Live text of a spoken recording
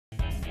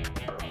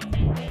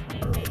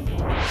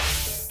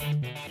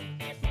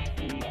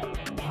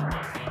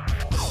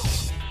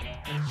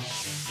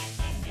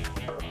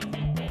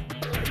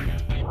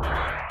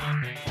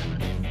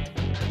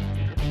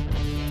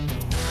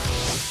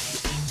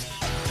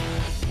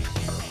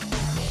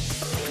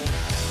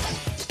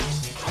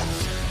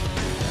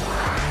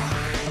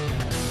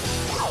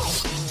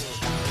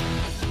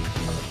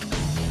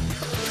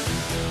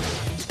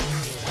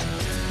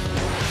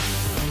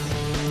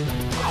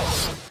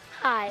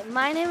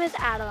My name is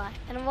Adeline,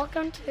 and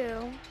welcome to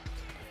the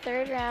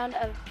third round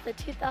of the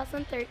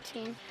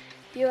 2013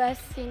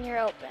 U.S. Senior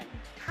Open.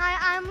 Hi,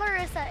 I'm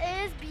Larissa.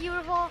 It is a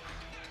beautiful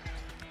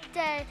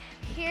day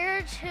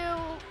here to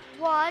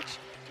watch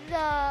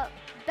the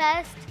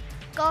best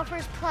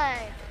golfers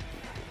play.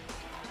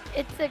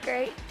 It's a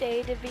great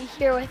day to be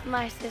here with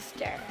my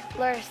sister,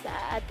 Larissa,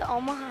 at the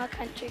Omaha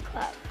Country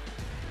Club.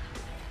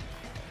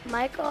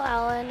 Michael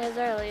Allen is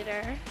our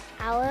leader.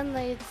 Allen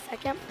leads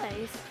second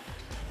place.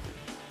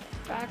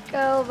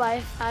 Rocco by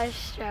 5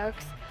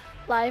 strokes,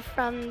 live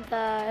from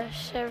the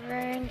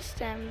Chevron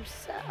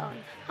STEMZone.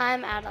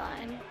 I'm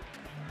Adeline.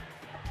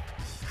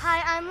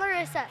 Hi, I'm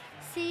Larissa.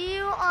 See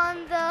you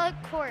on the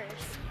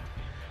course.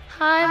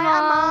 Hi,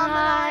 Mom.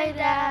 Hi,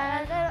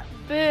 Dad.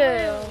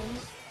 Boom.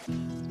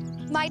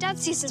 My dad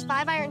sees his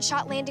 5-iron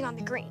shot landing on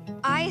the green.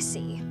 I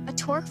see a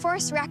torque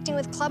force reacting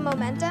with club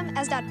momentum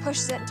as Dad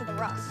pushes it into the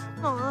rough.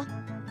 Aw.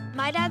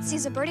 My dad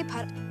sees a birdie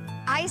putt.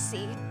 I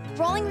see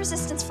rolling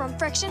resistance from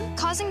friction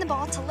causing the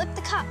ball to lip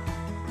the cup.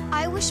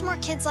 I wish more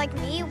kids like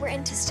me were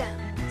into STEM.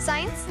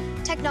 Science,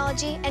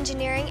 technology,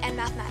 engineering, and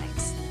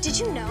mathematics. Did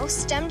you know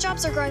STEM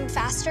jobs are growing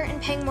faster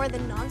and paying more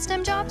than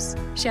non-STEM jobs?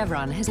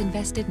 Chevron has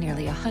invested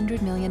nearly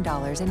 $100 million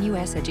in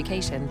U.S.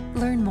 education.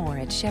 Learn more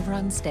at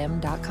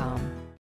chevronstem.com.